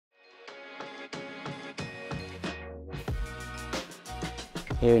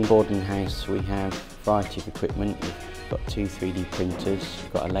Here in Boardman House we have a variety of equipment. We've got two 3D printers,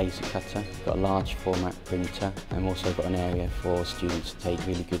 we've got a laser cutter, we've got a large format printer, and we've also got an area for students to take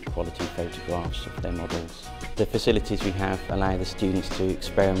really good quality photographs of their models. The facilities we have allow the students to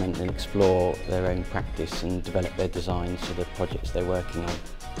experiment and explore their own practice and develop their designs for the projects they're working on.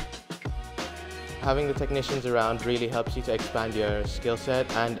 Having the technicians around really helps you to expand your skill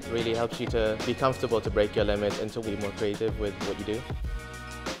set and really helps you to be comfortable to break your limits and to be more creative with what you do.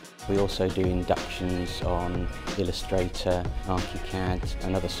 We also do inductions on Illustrator, ArchiCAD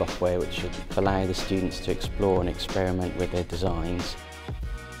and other software which should allow the students to explore and experiment with their designs.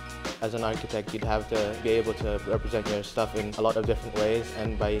 As an architect, you'd have to be able to represent your stuff in a lot of different ways,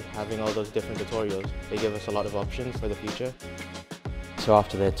 and by having all those different tutorials, they give us a lot of options for the future. So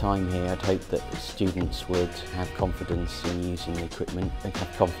after their time here, I'd hope that students would have confidence in using the equipment, and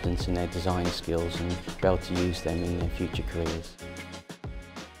have confidence in their design skills and be able to use them in their future careers.